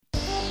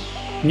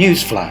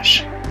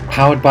Newsflash,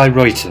 powered by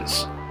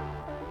Reuters.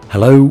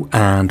 Hello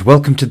and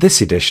welcome to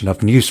this edition of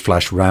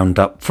Newsflash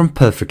Roundup from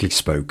Perfectly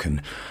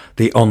Spoken,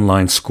 the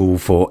online school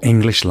for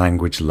English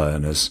language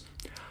learners.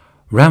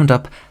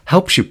 Roundup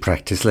helps you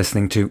practice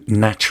listening to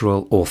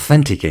natural,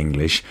 authentic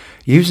English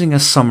using a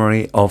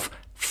summary of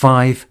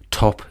 5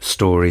 top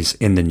stories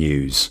in the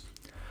news.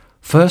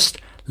 First,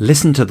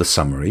 listen to the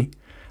summary,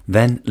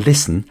 then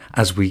listen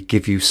as we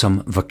give you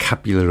some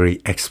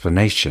vocabulary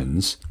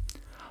explanations.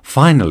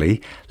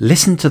 Finally,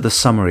 listen to the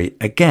summary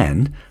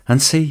again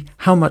and see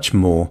how much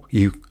more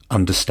you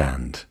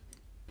understand.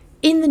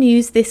 In the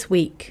news this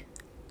week,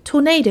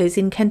 tornadoes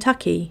in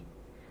Kentucky,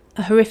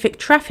 a horrific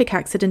traffic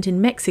accident in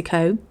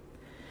Mexico,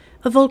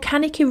 a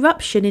volcanic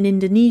eruption in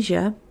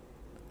Indonesia,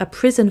 a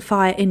prison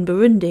fire in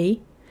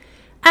Burundi,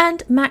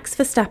 and Max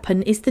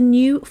Verstappen is the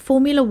new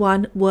Formula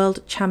One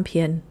world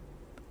champion.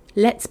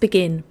 Let's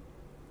begin.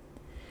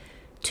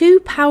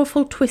 2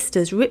 powerful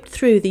twisters ripped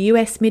through the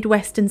US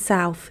Midwest and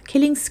South,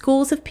 killing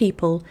scores of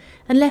people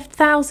and left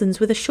thousands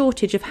with a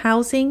shortage of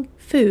housing,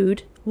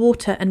 food,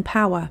 water and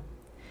power.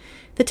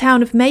 The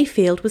town of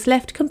Mayfield was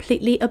left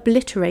completely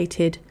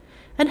obliterated,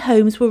 and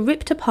homes were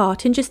ripped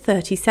apart in just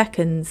 30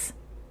 seconds.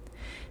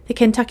 The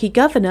Kentucky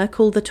governor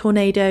called the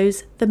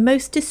tornadoes the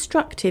most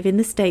destructive in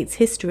the state's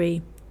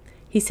history.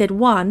 He said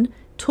one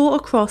tore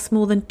across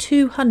more than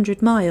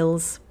 200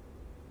 miles.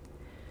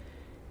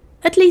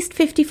 At least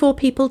 54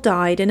 people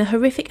died in a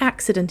horrific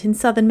accident in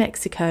southern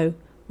Mexico,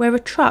 where a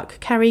truck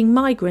carrying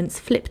migrants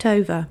flipped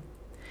over.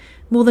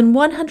 More than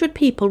 100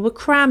 people were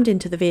crammed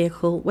into the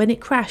vehicle when it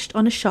crashed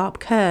on a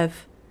sharp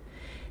curve.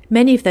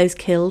 Many of those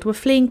killed were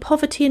fleeing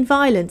poverty and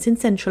violence in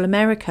Central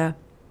America.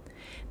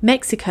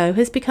 Mexico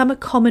has become a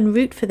common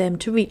route for them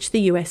to reach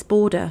the US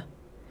border.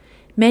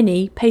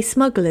 Many pay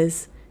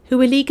smugglers,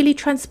 who illegally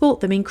transport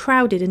them in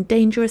crowded and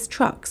dangerous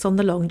trucks on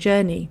the long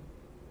journey.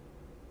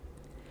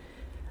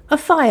 A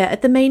fire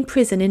at the main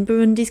prison in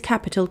Burundi's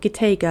capital,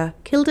 Gitega,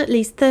 killed at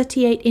least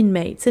 38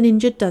 inmates and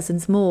injured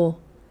dozens more.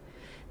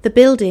 The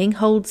building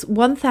holds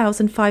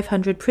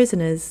 1,500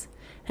 prisoners,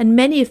 and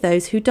many of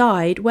those who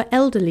died were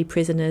elderly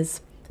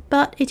prisoners,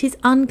 but it is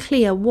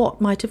unclear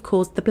what might have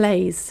caused the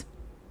blaze.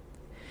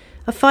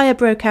 A fire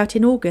broke out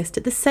in August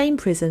at the same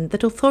prison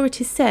that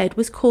authorities said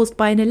was caused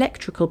by an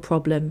electrical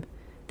problem.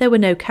 There were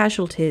no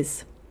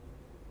casualties.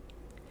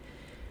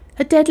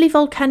 A deadly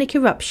volcanic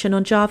eruption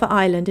on Java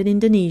Island in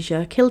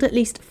Indonesia killed at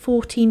least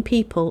 14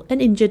 people and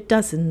injured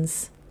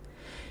dozens.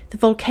 The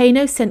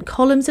volcano sent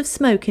columns of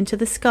smoke into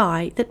the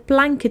sky that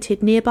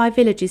blanketed nearby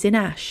villages in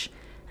ash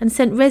and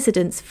sent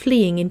residents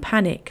fleeing in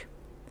panic.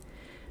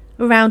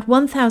 Around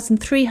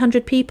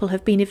 1,300 people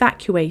have been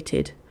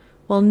evacuated,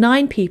 while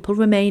 9 people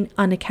remain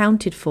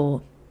unaccounted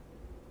for.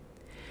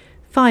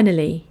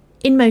 Finally,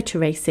 in motor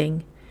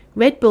racing,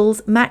 Red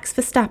Bull's Max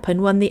Verstappen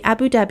won the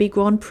Abu Dhabi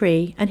Grand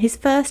Prix and his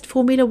first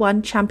Formula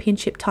One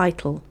championship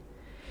title.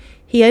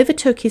 He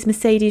overtook his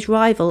Mercedes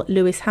rival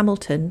Lewis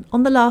Hamilton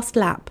on the last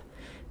lap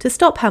to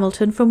stop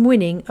Hamilton from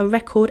winning a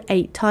record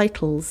 8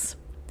 titles.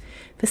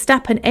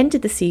 Verstappen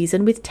ended the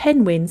season with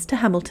 10 wins to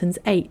Hamilton's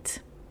 8.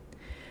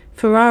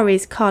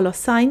 Ferrari's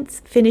Carlos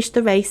Sainz finished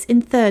the race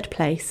in 3rd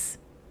place.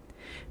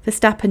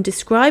 Verstappen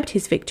described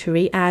his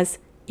victory as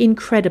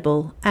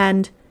incredible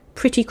and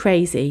pretty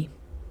crazy.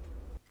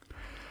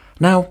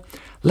 Now,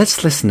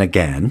 let's listen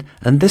again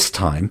and this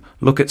time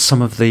look at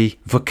some of the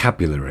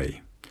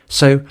vocabulary.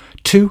 So,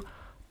 2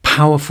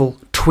 powerful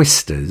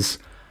twisters,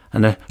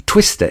 and a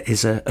twister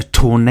is a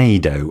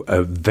tornado,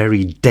 a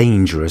very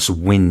dangerous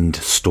wind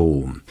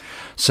storm.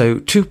 So,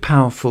 2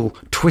 powerful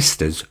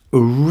twisters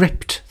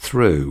ripped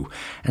through,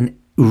 and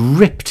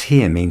ripped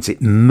here means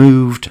it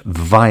moved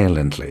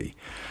violently.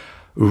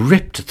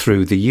 Ripped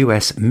through the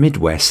US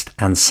Midwest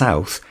and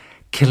South,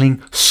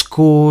 killing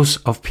scores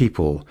of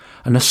people,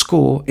 and a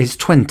score is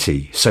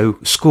 20, so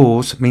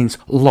scores means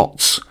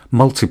lots,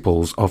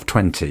 multiples of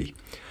 20.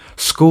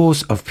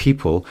 Scores of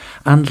people,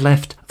 and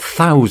left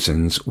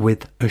thousands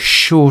with a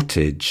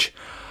shortage.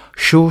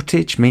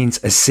 Shortage means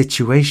a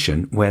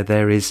situation where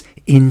there is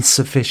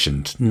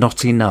insufficient,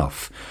 not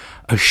enough.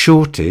 A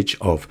shortage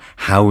of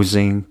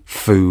housing,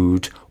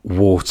 food,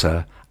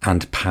 water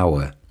and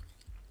power.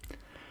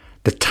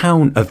 The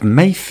town of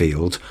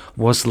Mayfield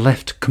was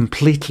left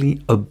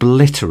completely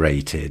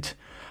obliterated,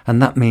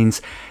 and that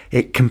means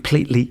it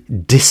completely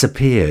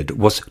disappeared,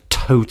 was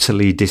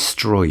totally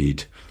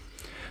destroyed.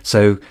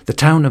 So the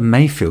town of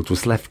Mayfield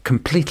was left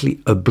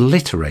completely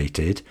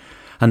obliterated,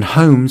 and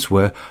homes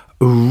were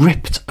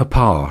ripped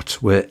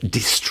apart, were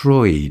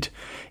destroyed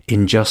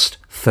in just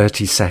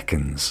 30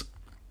 seconds.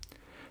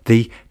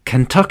 The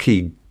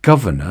Kentucky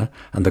governor,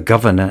 and the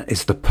governor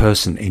is the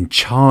person in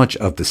charge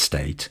of the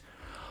state,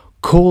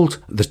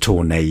 called the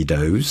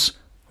tornadoes,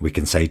 we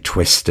can say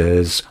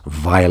twisters,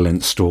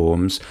 violent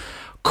storms,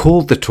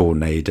 called the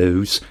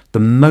tornadoes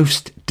the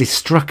most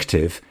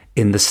destructive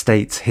in the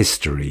state's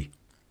history.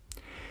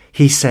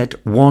 He said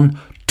one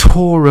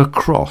tore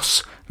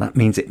across, that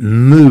means it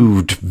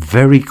moved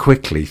very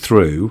quickly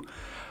through,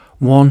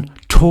 one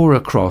tore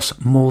across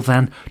more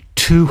than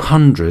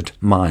 200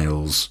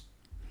 miles.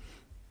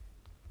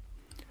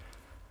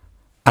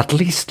 at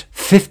least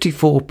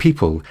 54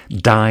 people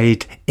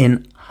died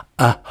in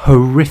a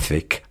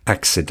horrific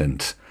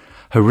accident.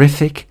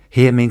 Horrific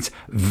here means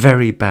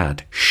very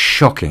bad,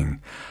 shocking.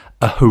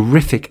 A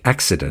horrific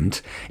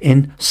accident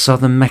in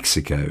southern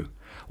Mexico,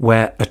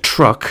 where a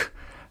truck,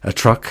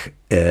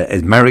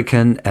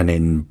 American, and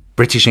in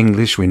British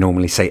English we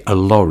normally say a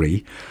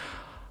lorry.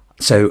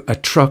 So a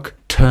truck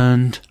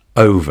turned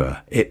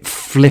over. It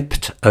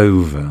flipped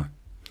over.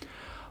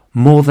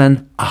 More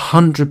than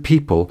 100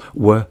 people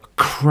were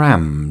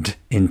crammed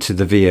into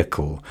the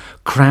vehicle.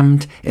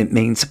 Crammed, it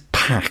means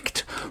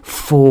packed,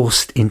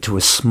 forced into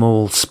a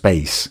small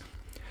space.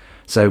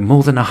 So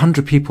more than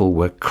 100 people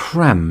were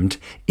crammed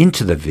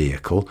into the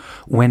vehicle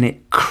when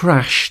it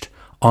crashed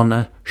on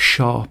a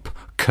sharp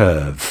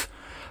curve.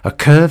 A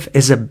curve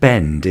is a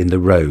bend in the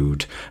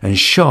road, and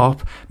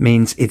sharp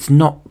means it's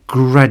not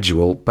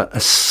gradual but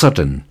a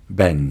sudden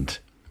bend.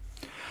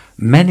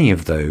 Many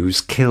of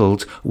those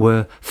killed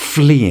were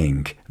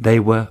fleeing. They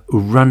were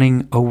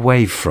running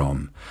away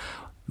from,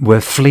 were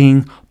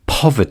fleeing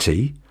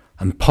poverty,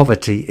 and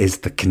poverty is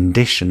the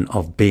condition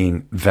of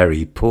being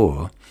very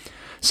poor.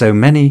 So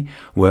many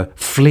were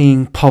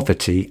fleeing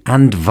poverty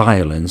and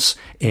violence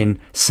in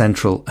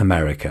Central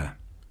America.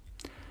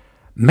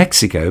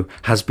 Mexico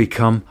has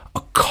become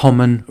a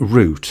common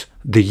route,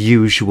 the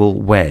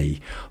usual way,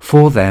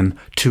 for them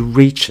to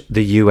reach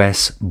the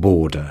US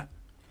border.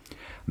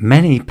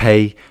 Many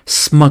pay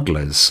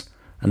smugglers,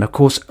 and of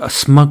course a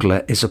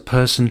smuggler is a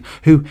person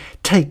who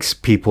takes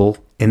people,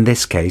 in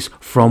this case,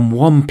 from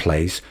one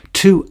place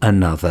to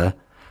another,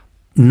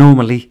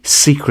 normally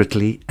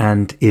secretly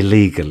and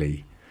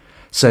illegally.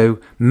 So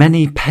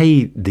many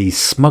pay these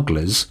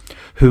smugglers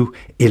who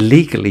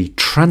illegally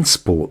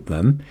transport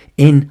them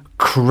in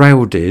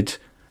crowded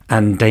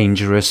and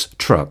dangerous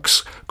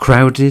trucks.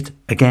 Crowded,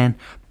 again,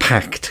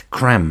 packed,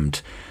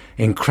 crammed,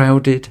 in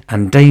crowded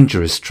and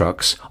dangerous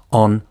trucks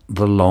on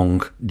the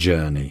long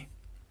journey.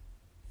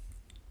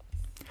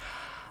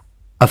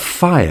 A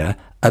fire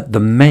at the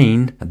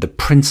main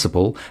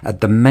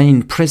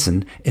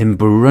prison in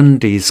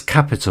Burundi's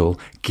capital,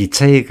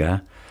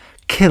 Gitega,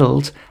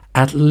 killed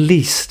at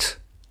least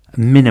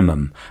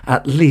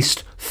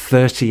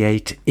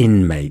 38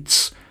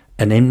 inmates.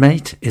 An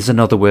inmate is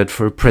another word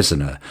for a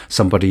prisoner,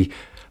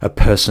 a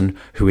person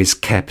who is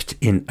kept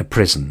in a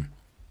prison,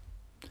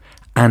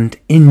 and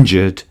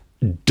injured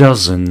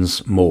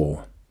dozens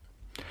more.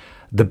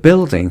 The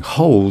building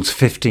holds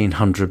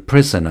 1,500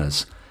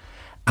 prisoners,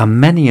 and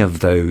many of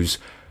those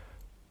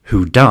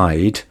who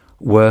died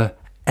were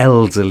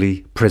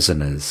elderly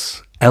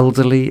prisoners.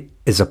 Elderly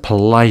is a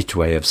polite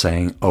way of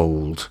saying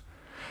old,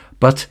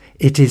 but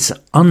it is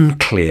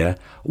unclear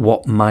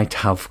what might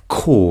have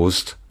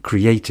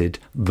created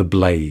the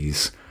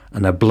blaze.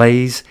 And a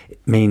blaze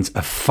means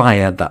a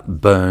fire that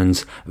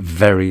burns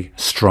very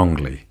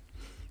strongly.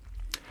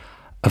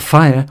 A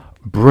fire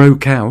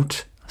broke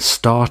out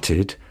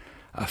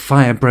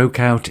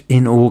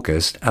in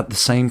August at the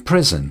same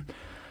prison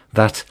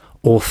that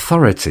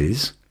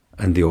authorities,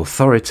 and the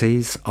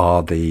authorities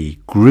are the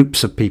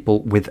groups of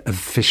people with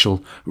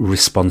official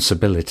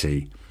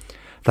responsibility,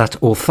 that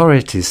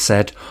authorities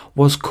said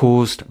was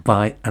caused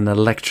by an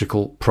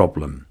electrical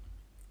problem.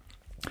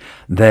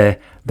 There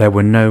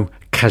were no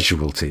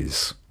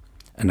casualties,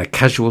 and a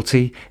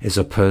casualty is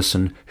a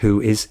person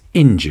who is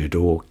injured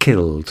or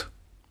killed.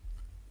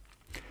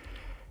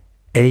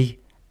 A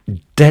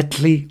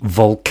deadly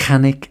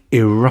volcanic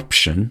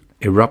explosion.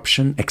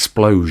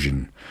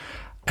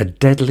 A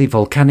deadly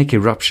volcanic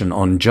eruption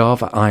on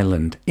Java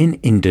Island in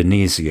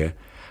Indonesia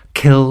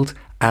killed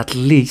at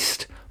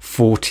least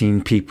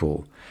 14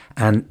 people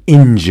and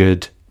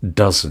injured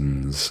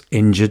dozens.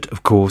 Injured,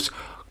 of course,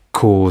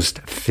 caused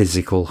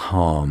physical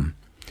harm.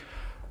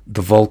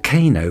 The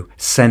volcano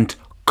sent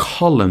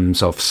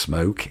columns of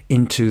smoke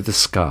into the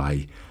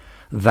sky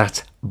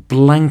that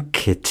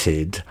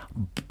blanketed,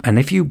 and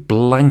if you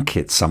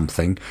blanket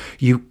something,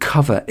 you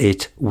cover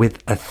it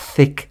with a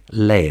thick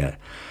layer,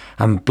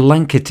 and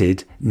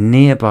blanketed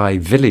nearby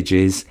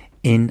villages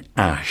in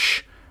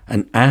ash.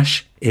 And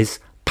ash is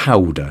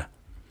powder.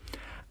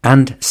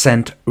 And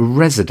sent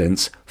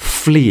residents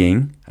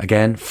fleeing,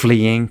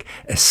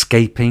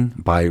 escaping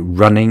by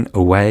running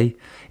away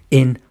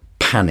in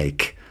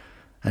panic.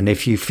 And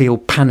if you feel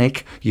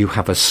panic, you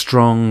have a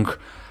strong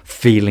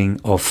feeling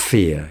of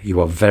fear. You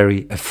are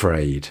very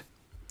afraid.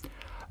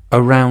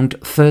 Around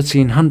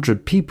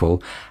 1,300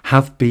 people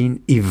have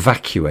been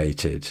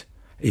evacuated,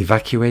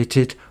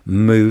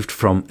 moved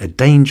from a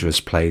dangerous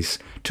place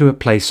to a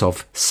place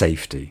of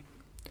safety,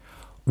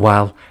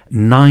 while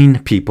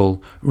 9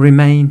 people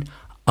remain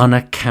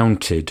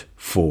unaccounted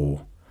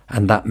for,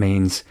 and that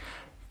means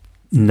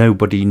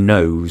nobody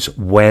knows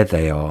where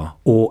they are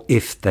or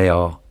if they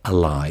are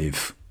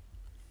alive.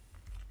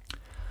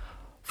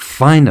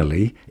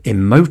 Finally,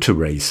 in motor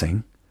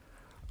racing,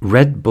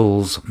 Red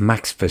Bull's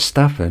Max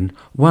Verstappen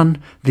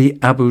won the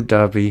Abu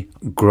Dhabi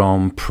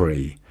Grand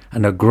Prix,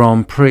 and a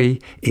Grand Prix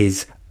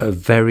is a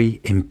very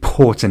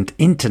important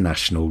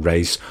international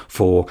race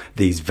for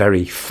these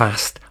very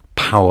fast,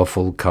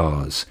 powerful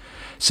cars.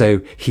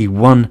 So he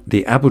won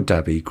the Abu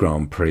Dhabi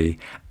Grand Prix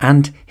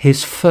and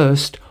his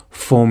first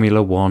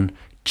Formula One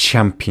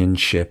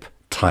championship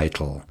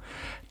title.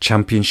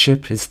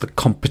 Championship is the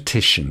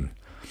competition.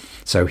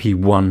 So he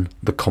won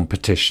the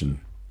competition.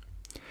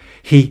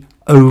 He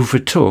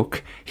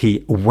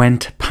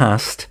went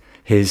past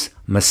his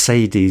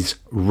Mercedes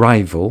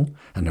rival,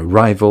 and a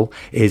rival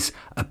is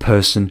a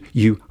person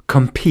you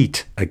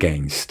compete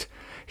against.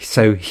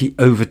 So he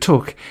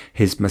overtook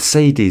his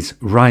Mercedes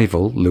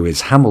rival,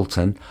 Lewis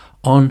Hamilton,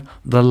 on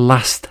the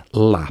last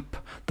lap,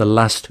 the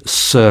last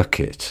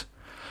circuit,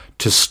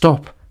 to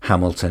stop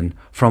Hamilton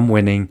from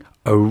winning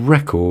a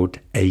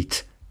record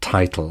 8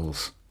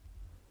 titles.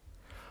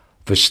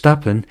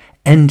 Verstappen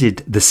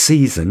ended the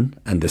season,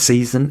 and the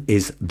season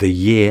is the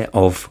year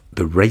of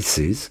the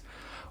races,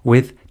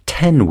 with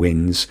 10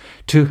 wins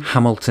to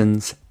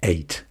Hamilton's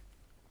 8.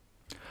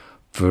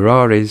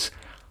 Ferrari's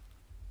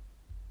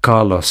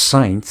Carlos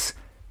Sainz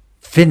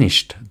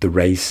finished the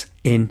race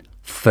in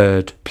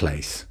 3rd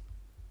place.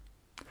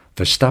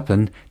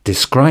 Verstappen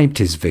described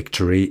his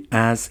victory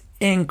as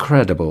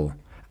incredible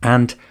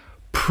and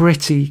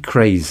pretty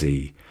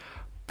crazy.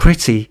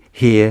 Pretty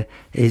here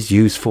is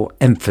used for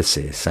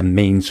emphasis and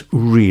means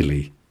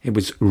really. It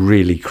was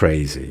really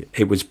crazy.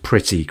 It was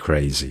pretty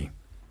crazy.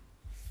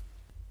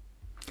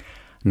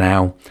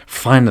 Now,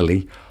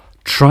 finally,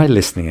 try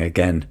listening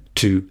again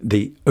to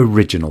the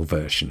original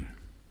version.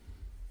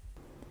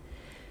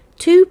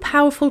 2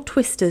 powerful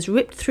twisters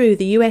ripped through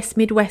the US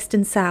Midwest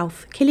and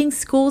South, killing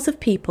scores of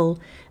people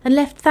and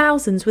left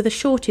thousands with a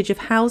shortage of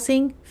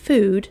housing,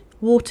 food,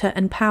 water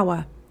and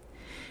power.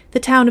 The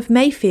town of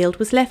Mayfield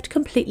was left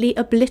completely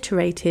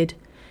obliterated,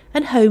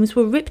 and homes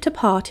were ripped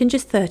apart in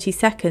just 30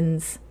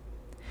 seconds.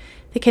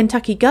 The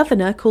Kentucky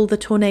governor called the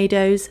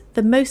tornadoes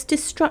the most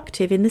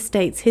destructive in the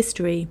state's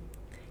history.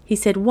 He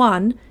said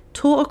one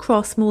tore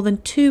across more than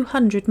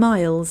 200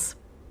 miles.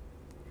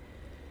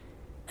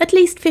 At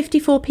least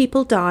 54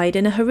 people died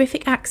in a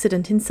horrific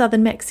accident in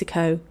southern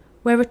Mexico,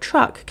 where a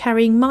truck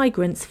carrying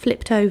migrants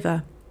flipped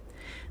over.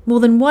 More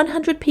than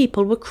 100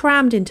 people were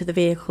crammed into the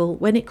vehicle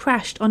when it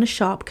crashed on a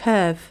sharp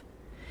curve.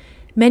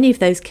 Many of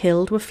those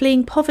killed were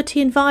fleeing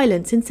poverty and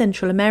violence in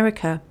Central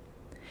America.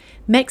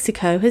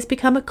 Mexico has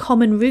become a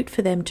common route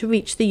for them to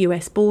reach the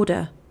US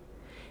border.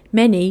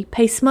 Many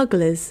pay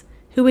smugglers,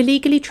 who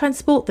illegally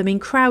transport them in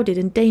crowded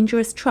and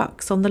dangerous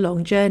trucks on the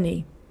long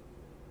journey.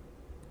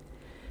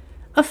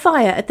 A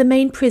fire at the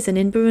main prison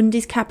in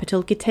Burundi's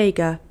capital,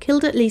 Gitega,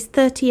 killed at least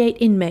 38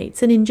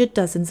 inmates and injured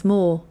dozens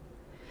more.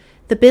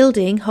 The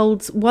building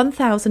holds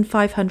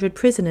 1,500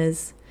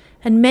 prisoners,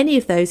 and many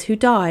of those who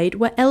died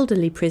were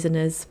elderly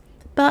prisoners,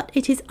 but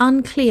it is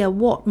unclear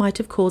what might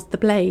have caused the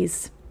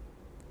blaze.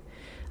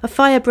 A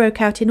fire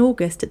broke out in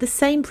August at the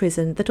same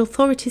prison that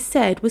authorities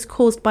said was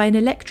caused by an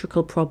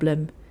electrical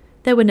problem.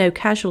 There were no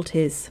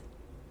casualties.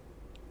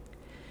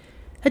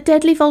 A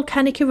deadly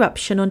volcanic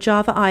eruption on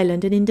Java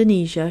Island in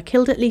Indonesia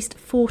killed at least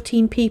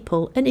 14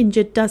 people and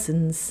injured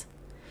dozens.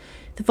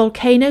 The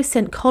volcano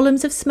sent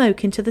columns of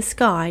smoke into the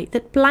sky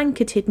that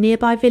blanketed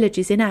nearby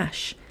villages in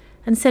ash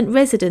and sent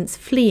residents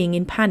fleeing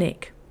in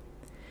panic.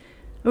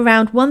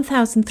 Around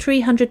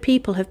 1,300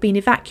 people have been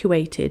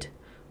evacuated,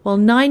 while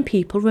 9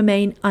 people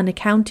remain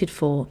unaccounted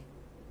for.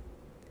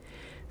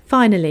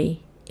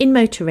 Finally, in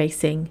motor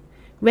racing,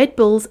 Red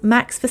Bull's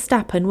Max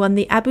Verstappen won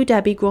the Abu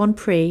Dhabi Grand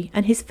Prix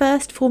and his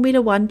first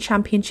Formula One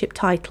championship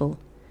title.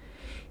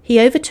 He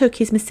overtook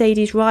his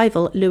Mercedes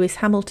rival Lewis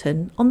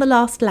Hamilton on the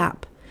last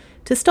lap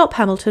to stop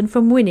Hamilton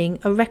from winning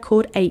a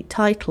record 8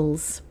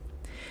 titles.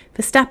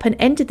 Verstappen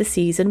ended the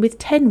season with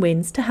 10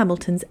 wins to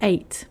Hamilton's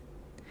 8.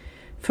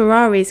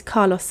 Ferrari's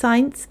Carlos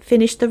Sainz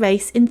finished the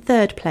race in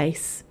 3rd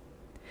place.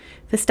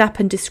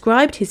 Verstappen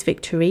described his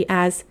victory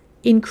as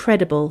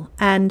incredible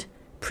and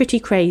pretty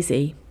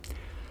crazy.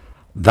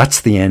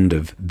 That's the end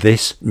of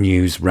this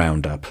news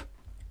roundup.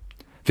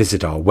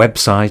 Visit our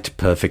website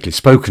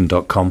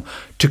perfectlyspoken.com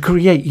to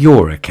create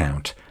your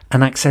account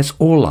and access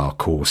all our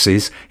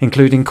courses,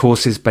 including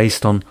courses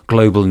based on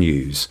global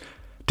news,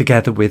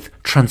 together with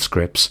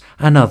transcripts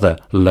and other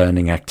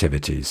learning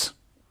activities.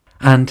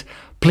 And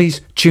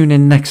please tune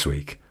in next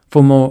week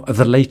for more of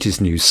the latest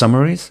news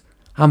summaries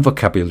and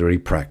vocabulary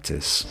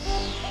practice.